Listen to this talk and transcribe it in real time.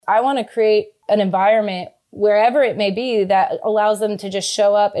I want to create an environment wherever it may be that allows them to just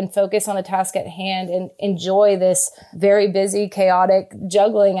show up and focus on the task at hand and enjoy this very busy, chaotic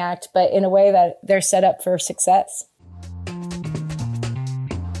juggling act, but in a way that they're set up for success.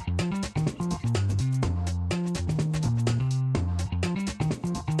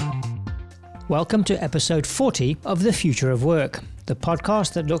 Welcome to episode 40 of The Future of Work, the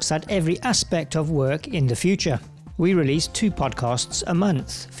podcast that looks at every aspect of work in the future. We release 2 podcasts a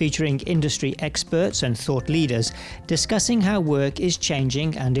month featuring industry experts and thought leaders discussing how work is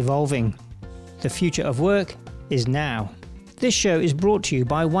changing and evolving. The future of work is now. This show is brought to you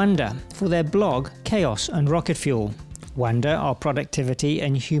by Wonder for their blog Chaos and Rocket Fuel. Wonder are productivity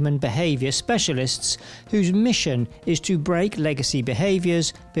and human behaviour specialists whose mission is to break legacy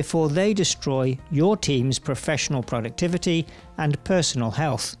behaviours before they destroy your team's professional productivity and personal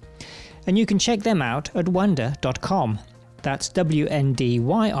health. And you can check them out at wonder.com. That's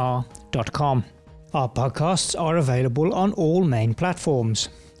WNDYR.com. Our podcasts are available on all main platforms.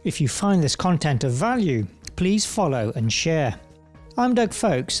 If you find this content of value, please follow and share. I'm Doug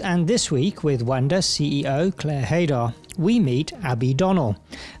Folks, and this week with Wonder CEO Claire Haydar, we meet Abby Donnell,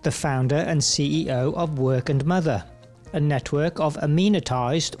 the founder and CEO of Work and Mother, a network of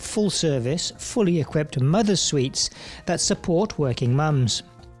amenitized, full-service, fully equipped mother suites that support working mums.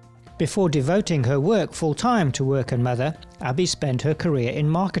 Before devoting her work full-time to Work and Mother, Abby spent her career in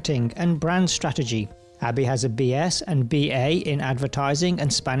marketing and brand strategy. Abby has a BS and BA in advertising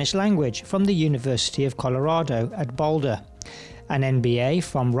and Spanish language from the University of Colorado at Boulder, an MBA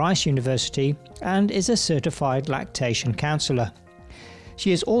from Rice University, and is a certified lactation counsellor.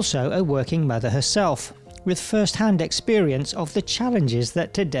 She is also a working mother herself, with first-hand experience of the challenges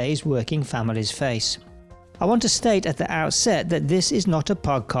that today's working families face. I want to state at the outset that this is not a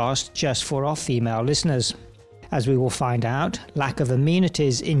podcast just for our female listeners. As we will find out, lack of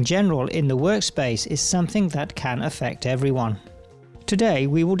amenities in general in the workspace is something that can affect everyone. Today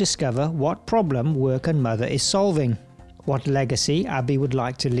we will discover what problem Work and Mother is solving, what legacy Abby would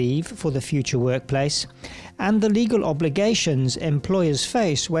like to leave for the future workplace, and the legal obligations employers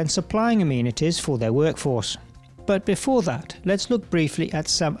face when supplying amenities for their workforce. But before that, let's look briefly at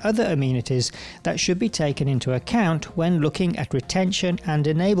some other amenities that should be taken into account when looking at retention and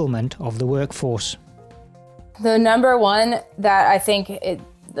enablement of the workforce. The number one that I think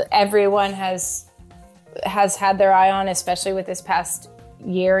everyone has had their eye on, especially with this past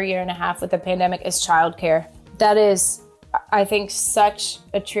year and a half with the pandemic, is childcare. That is, I think, such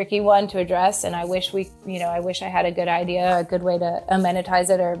a tricky one to address, and I wish I had a good idea, a good way to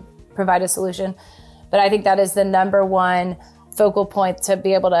amenitize it or provide a solution. But I think that is the number one focal point to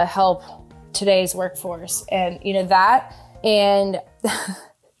be able to help today's workforce. And, that and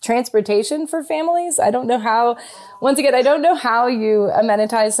transportation for families. I don't know how you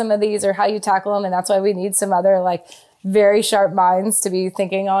amenitize some of these or how you tackle them. And that's why we need some other very sharp minds to be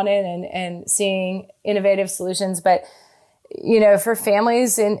thinking on it and seeing innovative solutions. But for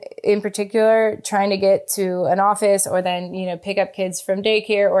families in particular, trying to get to an office or then, pick up kids from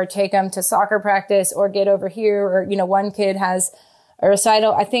daycare or take them to soccer practice or get over here or, one kid has a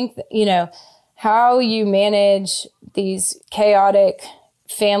recital. I think, how you manage these chaotic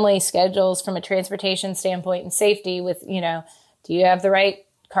family schedules from a transportation standpoint and safety with, do you have the right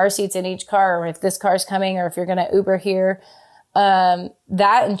car seats in each car, or if this car's coming or if you're going to Uber here, that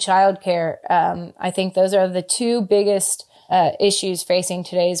and childcare. I think those are the 2 biggest issues facing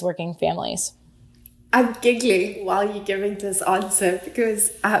today's working families. I'm giggling while you're giving this answer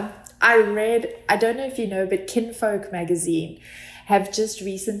because I don't know if you know, but Kinfolk magazine have just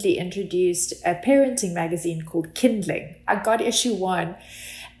recently introduced a parenting magazine called Kindling. I got issue 1,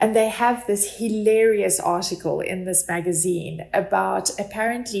 and they have this hilarious article in this magazine about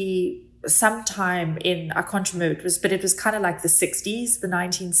apparently sometime in, I can't remember, it was kind of like the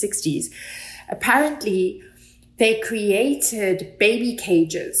 1960s. Apparently, they created baby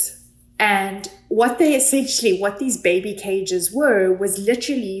cages, and what these baby cages were was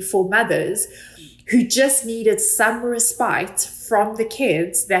literally for mothers who just needed some respite from the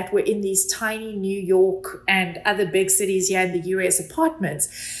kids that were in these tiny New York and other big cities here in the US apartments.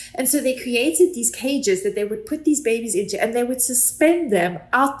 And so they created these cages that they would put these babies into, and they would suspend them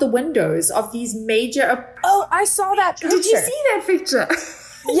out the windows of these major... Oh, I saw that picture. Did you see that picture?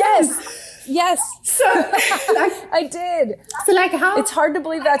 Yes. Yes. So, I did. So, how... It's hard to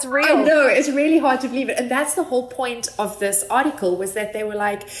believe that's real. I know, it's really hard to believe it. And that's the whole point of this article, was that they were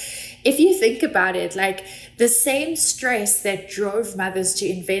if you think about it, the same stress that drove mothers to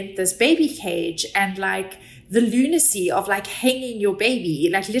invent this baby cage and the lunacy of like hanging your baby,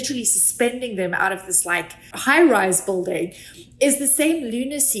 like literally suspending them out of this like high-rise building, is the same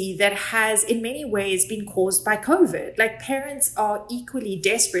lunacy that has in many ways been caused by COVID. Like parents are equally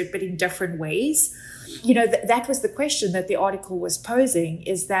desperate, but in different ways. You know, that was the question that the article was posing,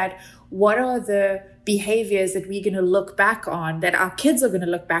 is that what are the behaviors that we're going to look back on, that our kids are going to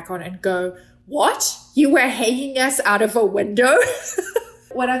look back on and go, what? You were hanging us out of a window?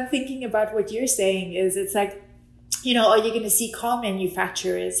 What I'm thinking about what you're saying is, it's like, you know, are you going to see car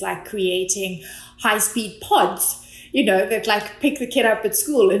manufacturers like creating high-speed pods, you know, that like pick the kid up at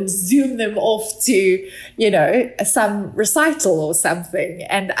school and zoom them off to, you know, some recital or something?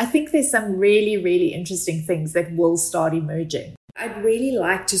 And I think there's some really, really interesting things that will start emerging. I'd really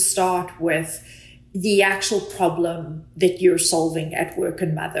like to start with the actual problem that you're solving at Work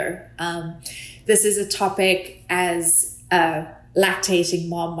and Mother. This is a topic, as a lactating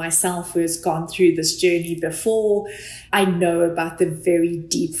mom myself who has gone through this journey before, I know about the very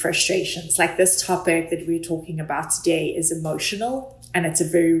deep frustrations. Like this topic that we're talking about today is emotional, and it's a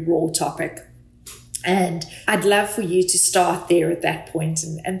very raw topic. And I'd love for you to start there at that point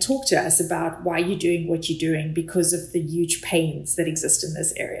and talk to us about why you're doing what you're doing, because of the huge pains that exist in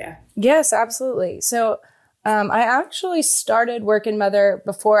this area. Yes, absolutely. So I actually started Work and Mother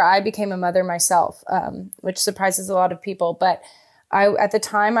before I became a mother myself, which surprises a lot of people. But at the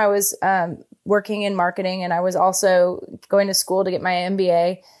time I was working in marketing, and I was also going to school to get my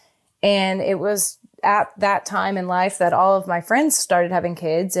MBA. And it was at that time in life that all of my friends started having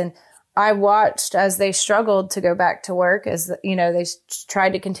kids, and I watched as they struggled to go back to work, as you know, they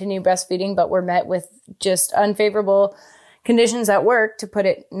tried to continue breastfeeding, but were met with just unfavorable conditions at work, to put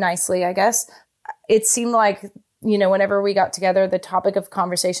it nicely, I guess. It seemed like, you know, whenever we got together, the topic of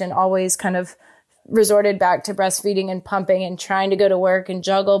conversation always kind of resorted back to breastfeeding and pumping and trying to go to work and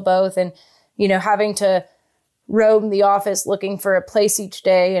juggle both, and, you know, having to roam the office looking for a place each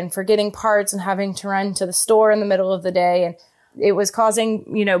day and for getting parts and having to run to the store in the middle of the day. And it was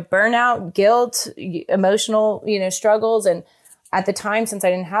causing, you know, burnout, guilt, emotional, you know, struggles. And at the time, since I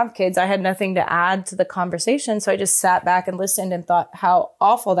didn't have kids, I had nothing to add to the conversation. So I just sat back and listened and thought how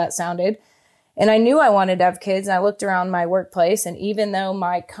awful that sounded. And I knew I wanted to have kids. And I looked around my workplace, and even though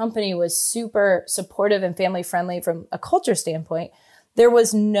my company was super supportive and family friendly from a culture standpoint, there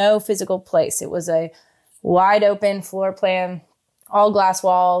was no physical place. It was a wide open floor plan, all glass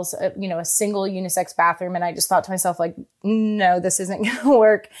walls, you know, a single unisex bathroom. And I just thought to myself, like, no, this isn't going to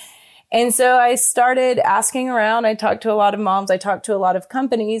work. And so I started asking around. I talked to a lot of moms. I talked to a lot of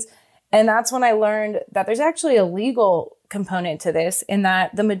companies. And that's when I learned that there's actually a legal component to this, in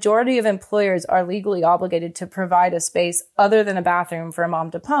that the majority of employers are legally obligated to provide a space other than a bathroom for a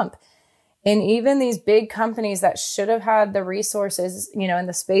mom to pump. And even these big companies that should have had the resources, you know, and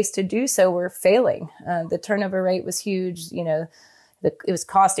the space to do so were failing. The turnover rate was huge. You know, it was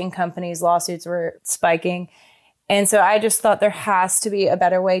costing companies, lawsuits were spiking. And so I just thought there has to be a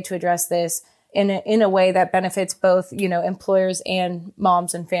better way to address this in a way that benefits both, you know, employers and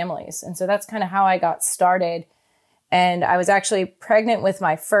moms and families. And so that's kind of how I got started. And I was actually pregnant with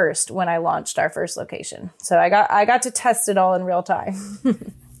my first when I launched our first location. So I got to test it all in real time.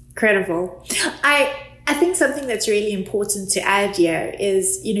 Incredible. I think something that's really important to add here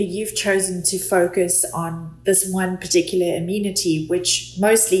is, you know, you've chosen to focus on this one particular amenity, which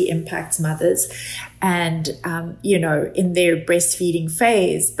mostly impacts mothers and, you know, in their breastfeeding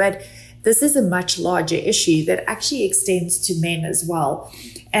phase. But this is a much larger issue that actually extends to men as well.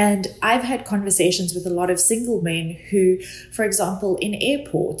 And I've had conversations with a lot of single men who, for example, in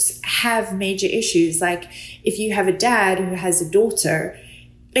airports have major issues. Like if you have a dad who has a daughter,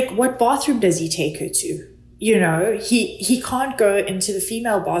 like what bathroom does he take her to? You know, he can't go into the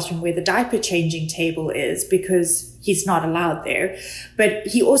female bathroom where the diaper changing table is because he's not allowed there. But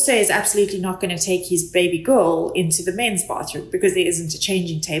he also is absolutely not going to take his baby girl into the men's bathroom because there isn't a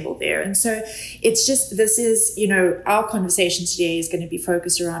changing table there. And so it's just, this is, you know, our conversation today is going to be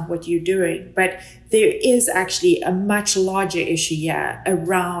focused around what you're doing. But there is actually a much larger issue here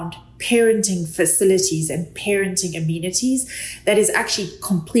around parenting facilities and parenting amenities that is actually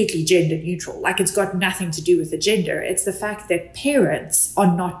completely gender neutral. Like it's got nothing to do with the gender. It's the fact that parents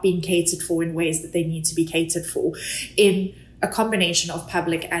are not being catered for in ways that they need to be catered for in a combination of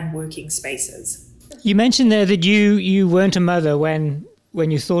public and working spaces. You mentioned there that you weren't a mother when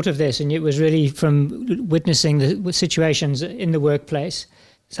you thought of this, and it was really from witnessing the situations in the workplace.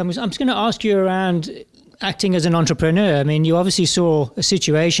 So I'm just going to ask you around acting as an entrepreneur. I mean, you obviously saw a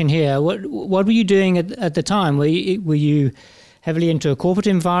situation here. What were you doing at the time? Were you heavily into a corporate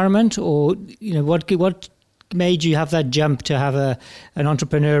environment, or you know what made you have that jump to have an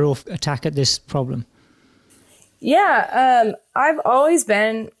entrepreneurial attack at this problem? Yeah, I've always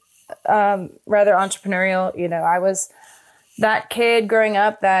been rather entrepreneurial. You know, I was that kid growing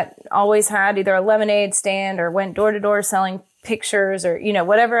up that always had either a lemonade stand or went door to door selling pictures or, you know,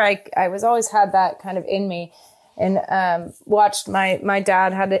 whatever. I was always had that kind of in me, and watched my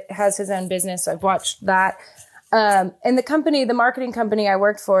dad has his own business. So I've watched that. And the marketing company I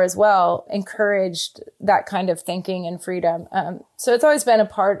worked for as well, encouraged that kind of thinking and freedom. So it's always been a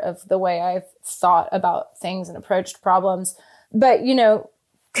part of the way I've thought about things and approached problems. But, you know,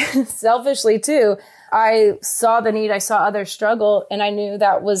 selfishly too, I saw the need, I saw others struggle, and I knew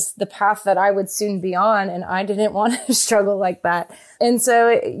that was the path that I would soon be on. And I didn't want to struggle like that. And so,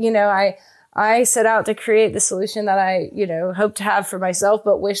 you know, I set out to create the solution that I, you know, hope to have for myself,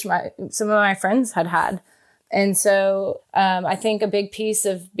 but wish some of my friends had. And so I think a big piece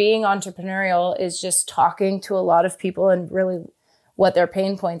of being entrepreneurial is just talking to a lot of people and really what their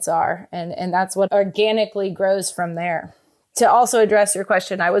pain points are. And that's what organically grows from there. To also address your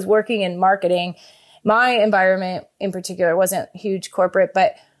question, I was working in marketing. My environment in particular wasn't huge corporate,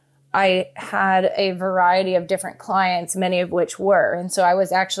 but I had a variety of different clients, many of which were. And so I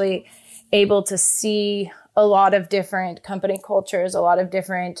was actually able to see a lot of different company cultures, a lot of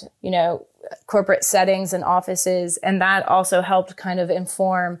different, you know, corporate settings and offices. And that also helped kind of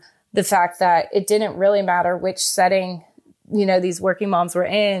inform the fact that it didn't really matter which setting, you know, these working moms were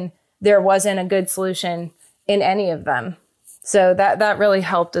in. There wasn't a good solution in any of them. So that really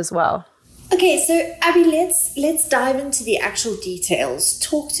helped as well. Okay, so Abby, let's dive into the actual details.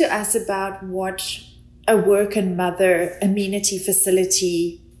 Talk to us about what a work and mother amenity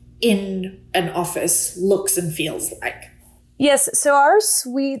facility in an office looks and feels like. Yes. So our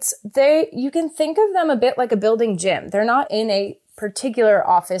suites, you can think of them a bit like a building gym. They're not in a particular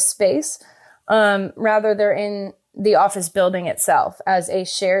office space. Rather, they're in the office building itself as a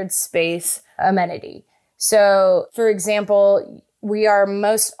shared space amenity. So, for example, we are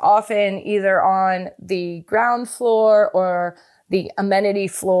most often either on the ground floor or the amenity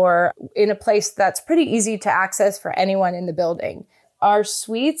floor in a place that's pretty easy to access for anyone in the building. Our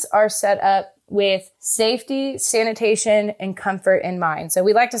suites are set up with safety, sanitation, and comfort in mind. So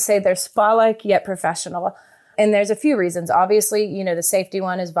we like to say they're spa-like yet professional. And there's a few reasons. Obviously, you know, the safety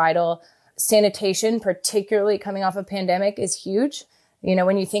one is vital. Sanitation, particularly coming off a pandemic, is huge. You know,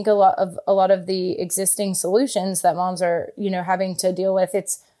 when you think a lot of the existing solutions that moms are, you know, having to deal with,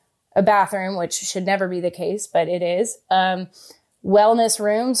 it's a bathroom, which should never be the case, but it is. Wellness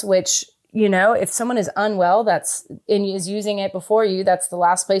rooms, which, you know, if someone is unwell and is using it before you, that's the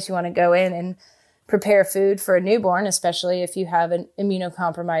last place you want to go in and prepare food for a newborn, especially if you have an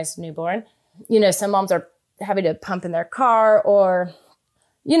immunocompromised newborn. You know, some moms are having to pump in their car, or,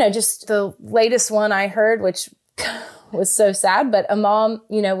 you know, just the latest one I heard, which was so sad, but a mom,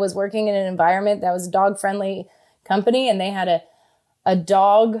 you know, was working in an environment that was a dog-friendly company, and they had a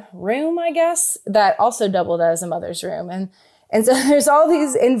dog room, I guess, that also doubled as a mother's room. And so there's all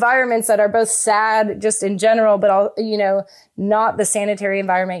these environments that are both sad just in general, but all, you know, not the sanitary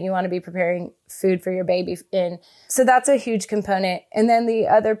environment you want to be preparing food for your baby in. So that's a huge component. And then the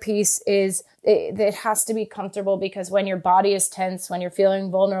other piece is it has to be comfortable, because when your body is tense, when you're feeling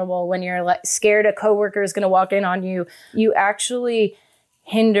vulnerable, when you're scared a coworker is going to walk in on you, you actually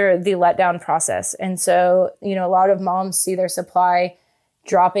hinder the letdown process. And so, you know, a lot of moms see their supply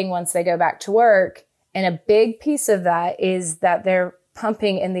dropping once they go back to work. And a big piece of that is that they're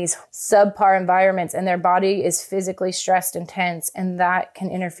pumping in these subpar environments and their body is physically stressed and tense, and that can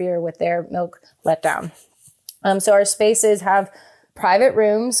interfere with their milk letdown. So our spaces have private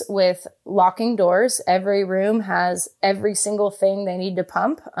rooms with locking doors. Every room has every single thing they need to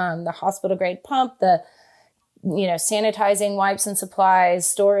pump. The hospital grade pump, the, you know, sanitizing wipes and supplies,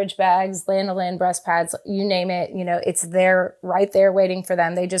 storage bags, lanolin, breast pads, you name it, you know, it's there, right there waiting for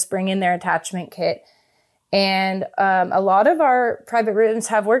them. They just bring in their attachment kit. And a lot of our private rooms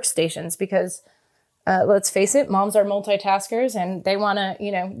have workstations because, let's face it, moms are multitaskers and they want to,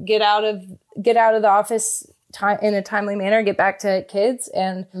 you know, get out of the office in a timely manner, get back to kids.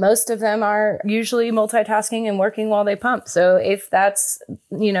 And most of them are usually multitasking and working while they pump. So if that's,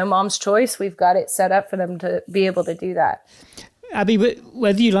 you know, mom's choice, we've got it set up for them to be able to do that. Abby,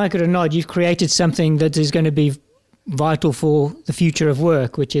 whether you like it or not, you've created something that is going to be vital for the future of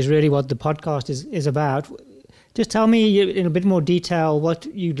work, which is really what the podcast is about. Just tell me in a bit more detail what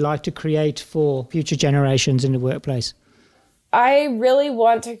you'd like to create for future generations in the workplace. I really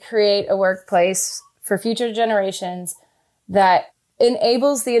want to create a workplace for future generations that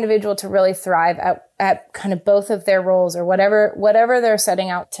enables the individual to really thrive at kind of both of their roles, or whatever they're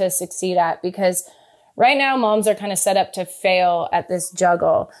setting out to succeed at. Because right now moms are kind of set up to fail at this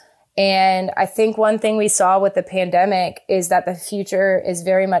juggle. And I think one thing we saw with the pandemic is that the future is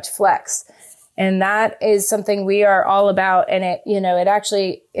very much flex. And that is something we are all about. And it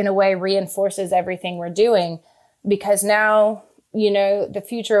actually, in a way, reinforces everything we're doing, because now, the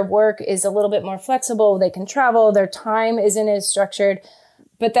future of work is a little bit more flexible. They can travel. Their time isn't as structured.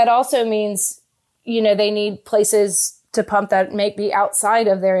 But that also means, they need places to pump that may be outside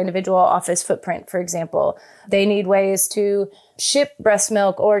of their individual office footprint, for example. They need ways to ship breast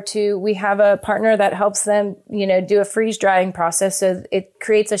milk, or we have a partner that helps them, do a freeze drying process. So it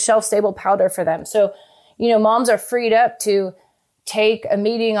creates a shelf stable powder for them. So, moms are freed up to take a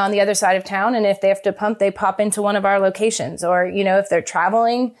meeting on the other side of town. And if they have to pump, they pop into one of our locations. Or, if they're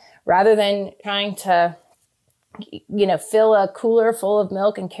traveling, rather than trying to, fill a cooler full of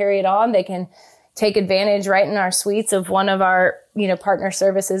milk and carry it on, they can take advantage right in our suites of one of our, partner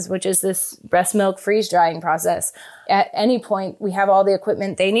services, which is this breast milk freeze drying process. At any point, we have all the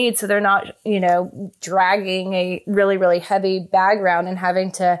equipment they need. So they're not, dragging a really, really heavy bag around and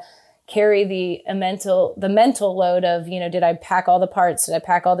having to carry the mental load of, did I pack all the parts? Did I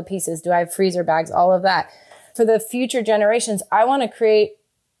pack all the pieces? Do I have freezer bags? All of that. For the future generations, I want to create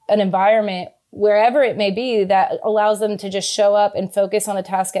an environment, wherever it may be, that allows them to just show up and focus on the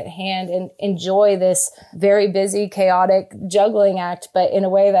task at hand and enjoy this very busy, chaotic juggling act, but in a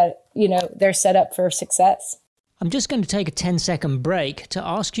way that, they're set up for success. I'm just going to take a 10-second break to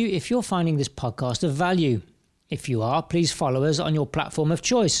ask you if you're finding this podcast of value. If you are, please follow us on your platform of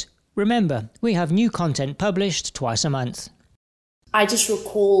choice. Remember, we have new content published twice a month. I just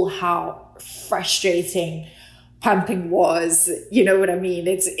recall how frustrating pumping was. You know what I mean?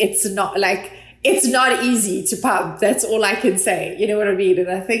 It's not easy to pump. That's all I can say. You know what I mean?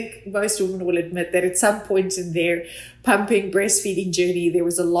 And I think most women will admit that at some point in their pumping, breastfeeding journey, there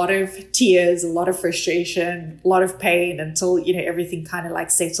was a lot of tears, a lot of frustration, a lot of pain until, everything kind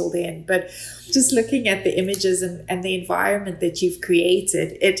of settled in. But just looking at the images and the environment that you've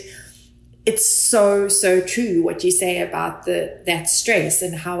created, it's so, so true what you say about that stress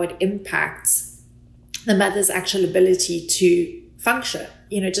and how it impacts the mother's actual ability to function.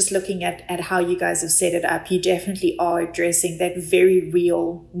 Just looking at how you guys have set it up, you definitely are addressing that very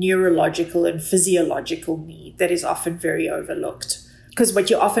real neurological and physiological need that is often very overlooked. Because what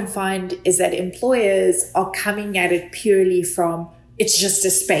you often find is that employers are coming at it purely from, it's just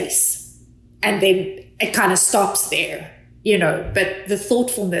a space. And then it kind of stops there, but the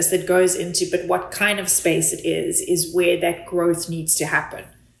thoughtfulness that goes into, but what kind of space it is where that growth needs to happen.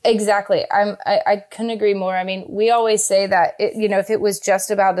 Exactly. I couldn't agree more. I mean, we always say that, if it was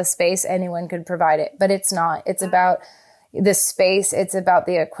just about the space, anyone could provide it, but it's not. It's about the space. It's about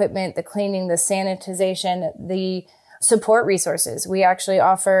the equipment, the cleaning, the sanitization, the support resources. We actually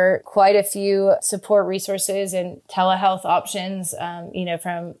offer quite a few support resources and telehealth options,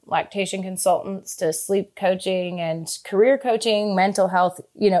 from lactation consultants to sleep coaching and career coaching, mental health,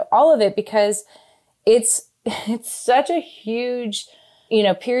 all of it, because it's such a huge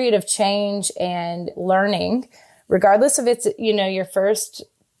period of change and learning, regardless if it's, your first,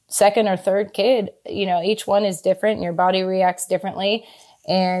 second, or third kid. Each one is different and your body reacts differently.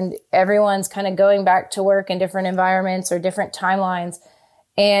 And everyone's kind of going back to work in different environments or different timelines.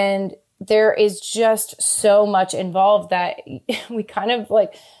 And there is just so much involved that we kind of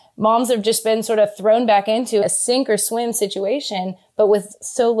moms have just been sort of thrown back into a sink or swim situation, but with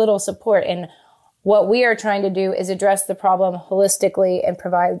so little support. And what we are trying to do is address the problem holistically and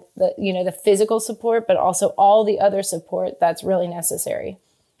provide the physical support, but also all the other support that's really necessary.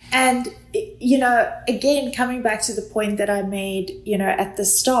 And, again, coming back to the point that I made, at the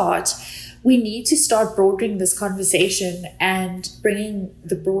start, we need to start broadening this conversation and bringing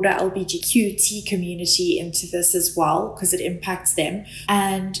the broader LGBTQ community into this as well, because it impacts them.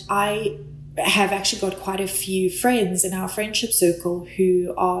 And I have actually got quite a few friends in our friendship circle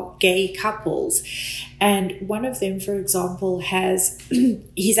who are gay couples. And one of them, for example,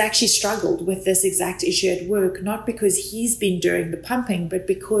 he's actually struggled with this exact issue at work, not because he's been doing the pumping, but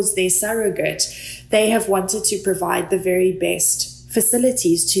because their surrogate, they have wanted to provide the very best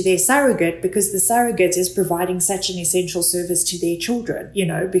facilities to their surrogate, because the surrogate is providing such an essential service to their children,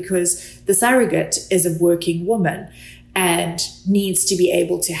 because the surrogate is a working woman and needs to be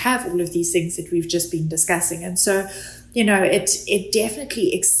able to have all of these things that we've just been discussing. And so, it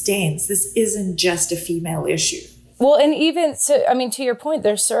definitely extends. This isn't just a female issue. Well, and even so, to your point,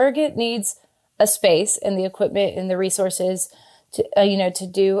 their surrogate needs a space and the equipment and the resources to, to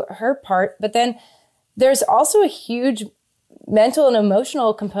do her part. But then there's also a huge mental and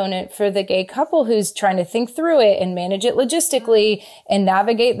emotional component for the gay couple who's trying to think through it and manage it logistically and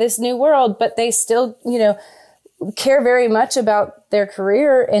navigate this new world. But they still, care very much about their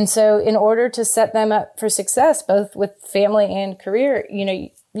career. And so in order to set them up for success, both with family and career,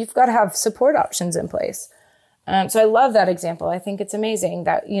 you've got to have support options in place. So I love that example. I think it's amazing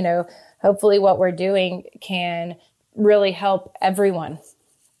that, hopefully what we're doing can really help everyone.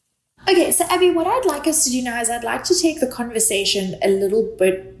 Okay, so Abby, what I'd like us to do now is I'd like to take the conversation a little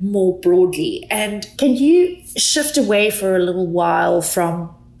bit more broadly. And can you shift away for a little while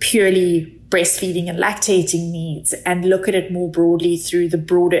from purely breastfeeding and lactating needs and look at it more broadly through the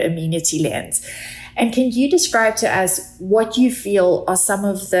broader amenity lens? And can you describe to us what you feel are some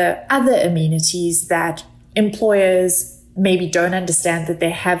of the other amenities that employers maybe don't understand that they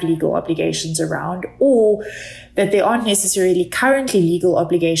have legal obligations around, or that there aren't necessarily currently legal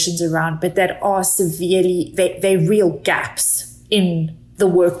obligations around, but that are severely, they're real gaps in the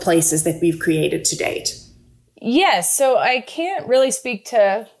workplaces that we've created to date? Yes. So I can't really speak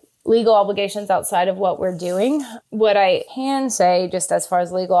to legal obligations outside of what we're doing. What I can say, just as far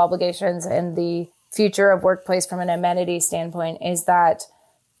as legal obligations and the future of workplace from an amenity standpoint, is that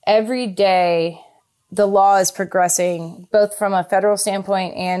every day the law is progressing, both from a federal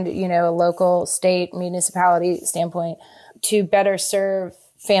standpoint and, a local, state, municipality standpoint, to better serve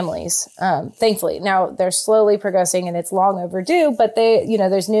families. Thankfully, now they're slowly progressing and it's long overdue, but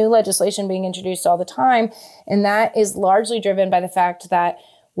there's new legislation being introduced all the time. And that is largely driven by the fact that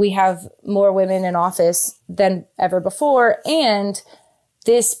we have more women in office than ever before. And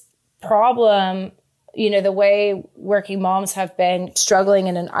this problem, the way working moms have been struggling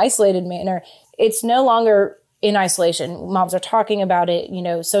in an isolated manner, it's no longer in isolation. Moms are talking about it.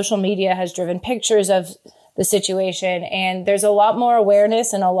 Social media has driven pictures of the situation, and there's a lot more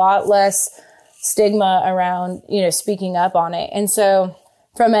awareness and a lot less stigma around, speaking up on it. And so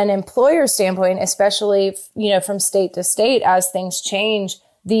from an employer standpoint, especially, from state to state, as things change,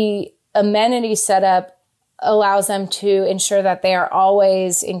 the amenity setup allows them to ensure that they are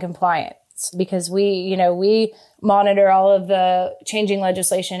always in compliance, because we monitor all of the changing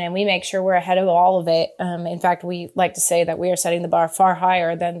legislation and we make sure we're ahead of all of it. In fact, we like to say that we are setting the bar far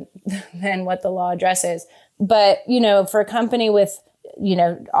higher than what the law addresses. But, for a company with,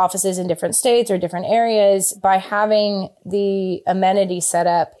 offices in different states or different areas, by having the amenity set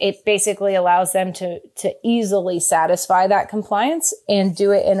up, it basically allows them to easily satisfy that compliance and do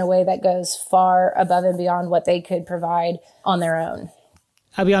it in a way that goes far above and beyond what they could provide on their own.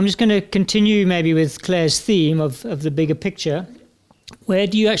 Abby, I'm just going to continue maybe with Claire's theme of the bigger picture. Where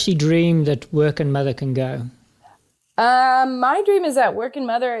do you actually dream that work and mother can go? My dream is that work and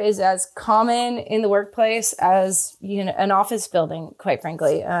mother is as common in the workplace as an office building, quite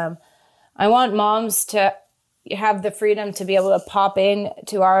frankly. I want moms to have the freedom to be able to pop in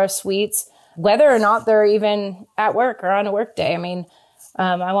to our suites, whether or not they're even at work or on a work day. I mean,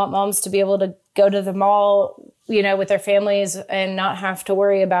 I want moms to be able to go to the mall, with their families and not have to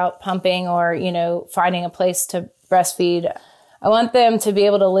worry about pumping or, finding a place to breastfeed. I want them to be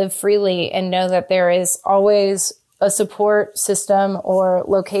able to live freely and know that there is always a support system or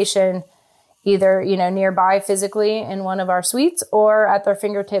location, either, nearby physically in one of our suites or at their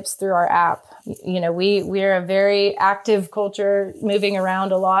fingertips through our app. We're a very active culture, moving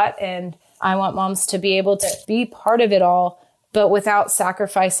around a lot, and I want moms to be able to be part of it all, but without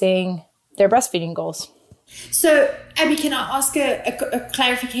sacrificing their breastfeeding goals. So, Abby, can I ask a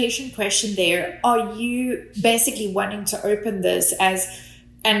clarification question there? Are you basically wanting to open this as,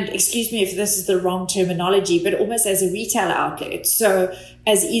 and excuse me if this is the wrong terminology, but almost as a retail outlet? So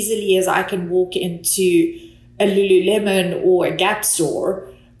as easily as I can walk into a Lululemon or a Gap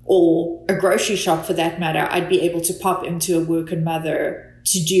store or a grocery shop for that matter, I'd be able to pop into a work and mother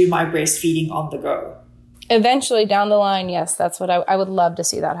to do my breastfeeding on the go. Eventually down the line, yes, that's what I would love to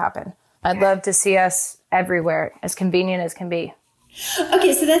see that happen. I'd love to see us everywhere, as convenient as can be.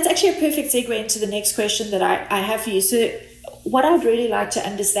 Okay, so that's actually a perfect segue into the next question that I have for you. So what I'd really like to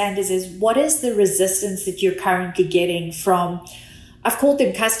understand is what is the resistance that you're currently getting from, I've called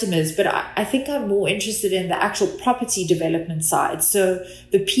them customers, but I think I'm more interested in the actual property development side. So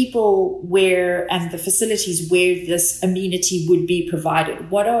the people where and the facilities where this amenity would be provided.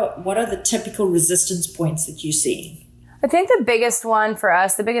 What are the typical resistance points that you're seeing? I think the biggest one for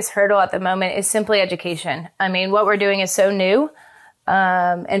us, the biggest hurdle at the moment is simply education. I mean, what we're doing is so new.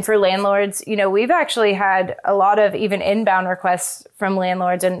 And for landlords, we've actually had a lot of even inbound requests from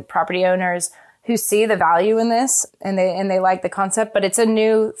landlords and property owners who see the value in this and they like the concept, but it's a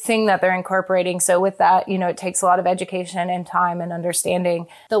new thing that they're incorporating. So with that, it takes a lot of education and time and understanding.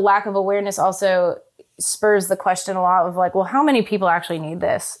 The lack of awareness also spurs the question a lot of like, well, how many people actually need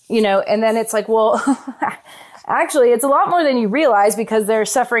this? And then it's like, well, Actually, it's a lot more than you realize because they're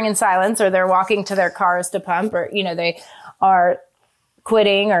suffering in silence or they're walking to their cars to pump or, they are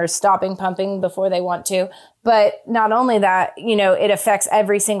quitting or stopping pumping before they want to. But not only that, it affects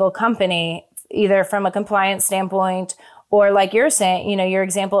every single company, either from a compliance standpoint or like you're saying, your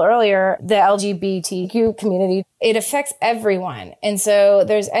example earlier, the LGBTQ community, it affects everyone. And so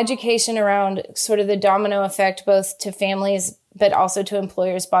there's education around sort of the domino effect, both to families, but also to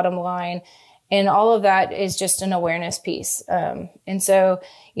employers' bottom line. And all of that is just an awareness piece. And so,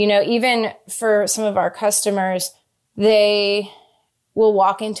 even for some of our customers, they will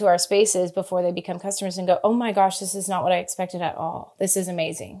walk into our spaces before they become customers and go, oh my gosh, this is not what I expected at all. This is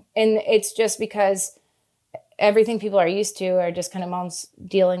amazing. And it's just because everything people are used to are just kind of moms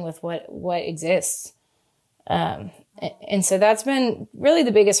dealing with what exists. And so that's been really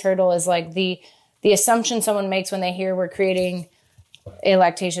the biggest hurdle is like the assumption someone makes when they hear we're creating a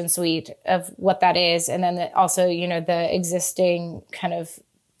lactation suite of what that is. And then also, the existing kind of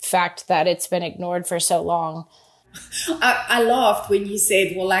fact that it's been ignored for so long. I laughed when you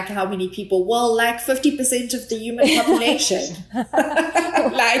said, well, like how many people? Well, like 50% of the human population.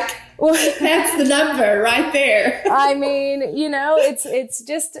 Like, that's the number right there. I mean, it's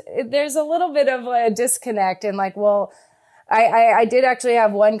just, there's a little bit of a disconnect and like, well, I did actually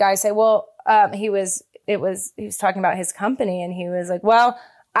have one guy say, well, he was talking about his company and he was like, well,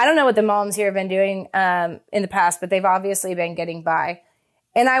 I don't know what the moms here have been doing, in the past, but they've obviously been getting by.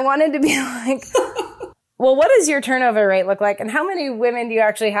 And I wanted to be like, well, what does your turnover rate look like? And how many women do you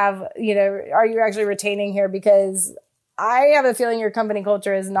actually have, are you actually retaining here? Because I have a feeling your company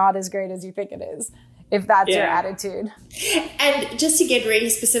culture is not as great as you think it is, if that's your attitude. And just to get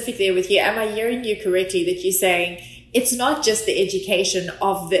really specific there with you, am I hearing you correctly that you're saying it's not just the education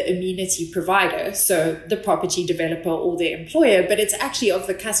of the amenity provider, so the property developer or the employer, but it's actually of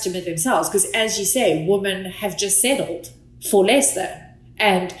the customer themselves? Because as you say, women have just settled for less than.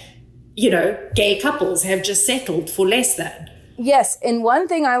 And gay couples have just settled for less than. Yes. And one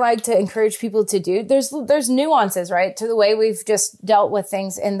thing I like to encourage people to do, there's nuances, right, to the way we've just dealt with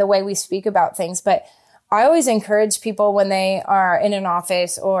things and the way we speak about things. But I always encourage people when they are in an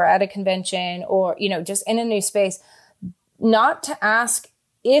office or at a convention or, just in a new space, not to ask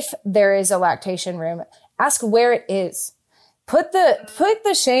if there is a lactation room, ask where it is. Put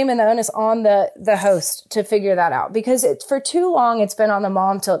the shame and the onus on the host to figure that out, because for too long it's been on the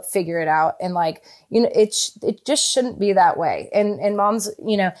mom to figure it out. And like, it just shouldn't be that way. And moms,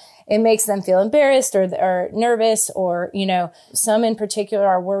 it makes them feel embarrassed or nervous or, some in particular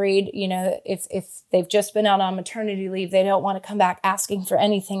are worried, if they've just been out on maternity leave, they don't want to come back asking for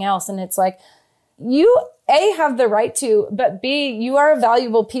anything else. And it's like, you A, have the right to, but B, you are a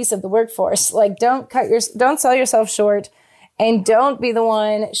valuable piece of the workforce. Like don't sell yourself short. And don't be the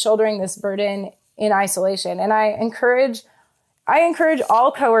one shouldering this burden in isolation. And I encourage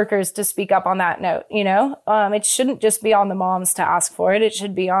all coworkers to speak up on that note. It shouldn't just be on the moms to ask for it. It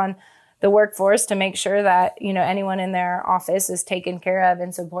should be on the workforce to make sure that, anyone in their office is taken care of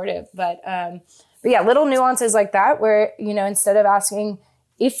and supportive. But yeah, little nuances like that where, instead of asking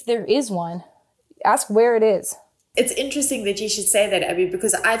if there is one, ask where it is. It's interesting that you should say that, Abby,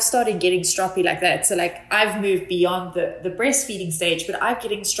 because I've started getting stroppy like that. So like I've moved beyond the breastfeeding stage, but I'm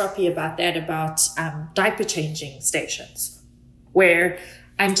getting stroppy about that, about diaper changing stations, where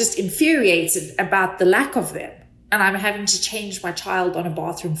I'm just infuriated about the lack of them. And I'm having to change my child on a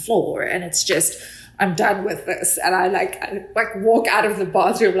bathroom floor. And it's just, I'm done with this. And I walk out of the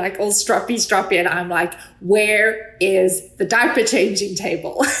bathroom like all stroppy. And I'm like, where is the diaper changing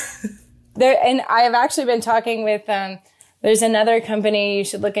table? And I have actually been talking with, there's another company you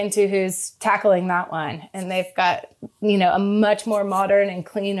should look into who's tackling that one. And they've got, a much more modern and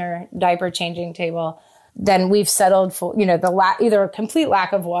cleaner diaper changing table than we've settled for, either a complete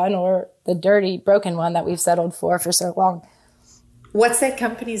lack of one or the dirty, broken one that we've settled for so long. What's that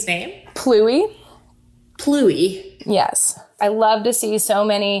company's name? Pluie. Pluie. Yes. I love to see so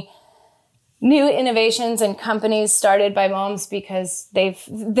many new innovations and companies started by moms because they've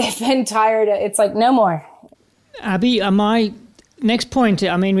been tired. It's like, no more. Abby, my next point,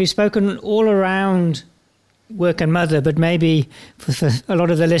 we've spoken all around work and mother, but maybe for a lot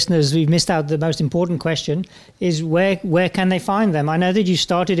of the listeners, we've missed out the most important question is where can they find them? I know that you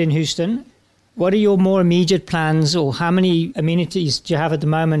started in Houston. What are your more immediate plans, or how many amenities do you have at the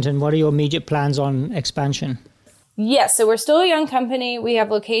moment, and what are your immediate plans on expansion? Yes, so we're still a young company. We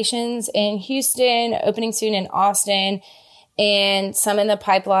have locations in Houston, opening soon in Austin, and some in the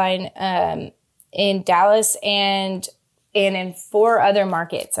pipeline in Dallas and in 4 other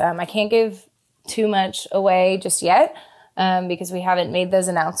markets. I can't give too much away just yet because we haven't made those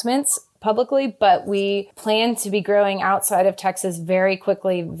announcements. publicly, but we plan to be growing outside of Texas very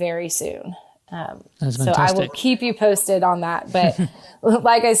quickly, very soon. That's so fantastic. I will keep you posted on that. But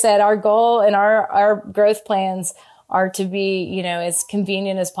like I said, our goal and our growth plans are to be, as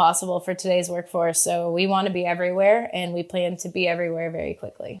convenient as possible for today's workforce. So we want to be everywhere, and we plan to be everywhere very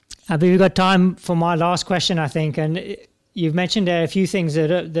quickly. Abby, we've got time for my last question, I think. And you've mentioned a few things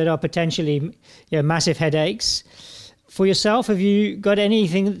that are potentially massive headaches. For yourself, have you got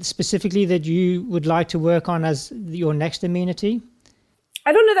anything specifically that you would like to work on as your next amenity?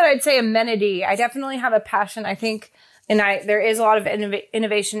 I don't know that I'd say amenity. I definitely have a passion, I think, and there is a lot of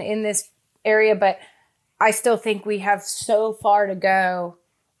innovation in this area, but I still think we have so far to go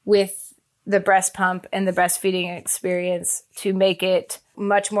with the breast pump and the breastfeeding experience to make it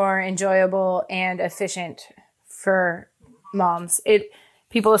much more enjoyable and efficient for moms.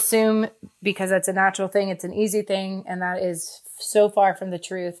 People assume because it's a natural thing, it's an easy thing, and that is so far from the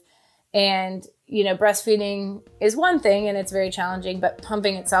truth. And, breastfeeding is one thing and it's very challenging, but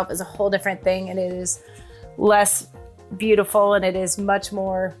pumping itself is a whole different thing, and it is less beautiful and it is much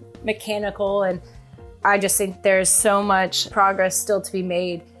more mechanical. And I just think there's so much progress still to be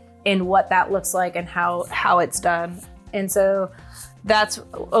made in what that looks like and how it's done. And so that's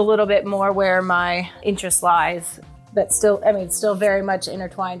a little bit more where my interest lies. But still, it's still very much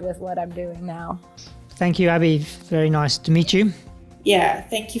intertwined with what I'm doing now. Thank you, Abby. Very nice to meet you. Yeah,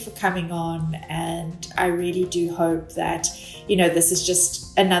 thank you for coming on. And I really do hope that, this is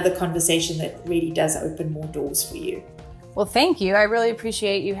just another conversation that really does open more doors for you. Well, thank you. I really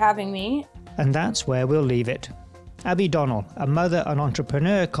appreciate you having me. And that's where we'll leave it. Abby Donnell, a mother and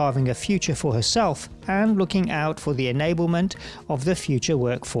entrepreneur carving a future for herself and looking out for the enablement of the future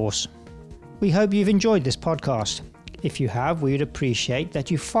workforce. We hope you've enjoyed this podcast. If you have, we would appreciate that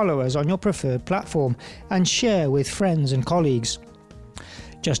you follow us on your preferred platform and share with friends and colleagues.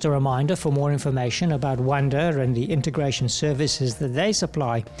 Just a reminder, for more information about Wonder and the integration services that they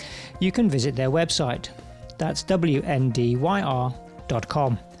supply, you can visit their website. That's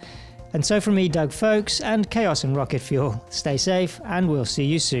WNDYR.com. And so from me, Doug Folks, and Chaos and Rocket Fuel, stay safe and we'll see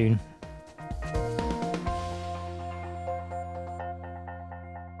you soon.